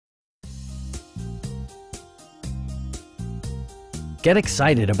Get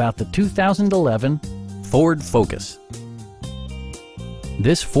excited about the 2011 Ford Focus.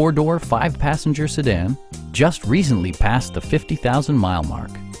 This four-door, five-passenger sedan just recently passed the 50,000-mile mark.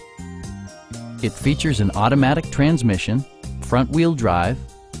 It features an automatic transmission, front-wheel drive,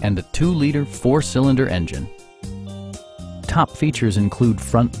 and a 2-liter four-cylinder engine. Top features include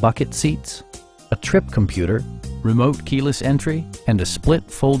front bucket seats, a trip computer, remote keyless entry, and a split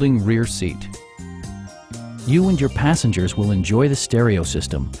folding rear seat. You and your passengers will enjoy the stereo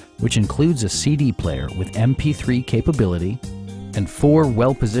system, which includes a CD player with MP3 capability and 4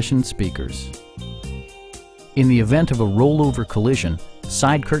 well-positioned speakers. In the event of a rollover collision,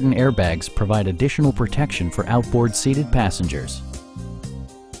 side curtain airbags provide additional protection for outboard seated passengers.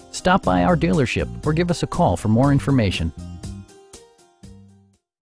 Stop by our dealership or give us a call for more information.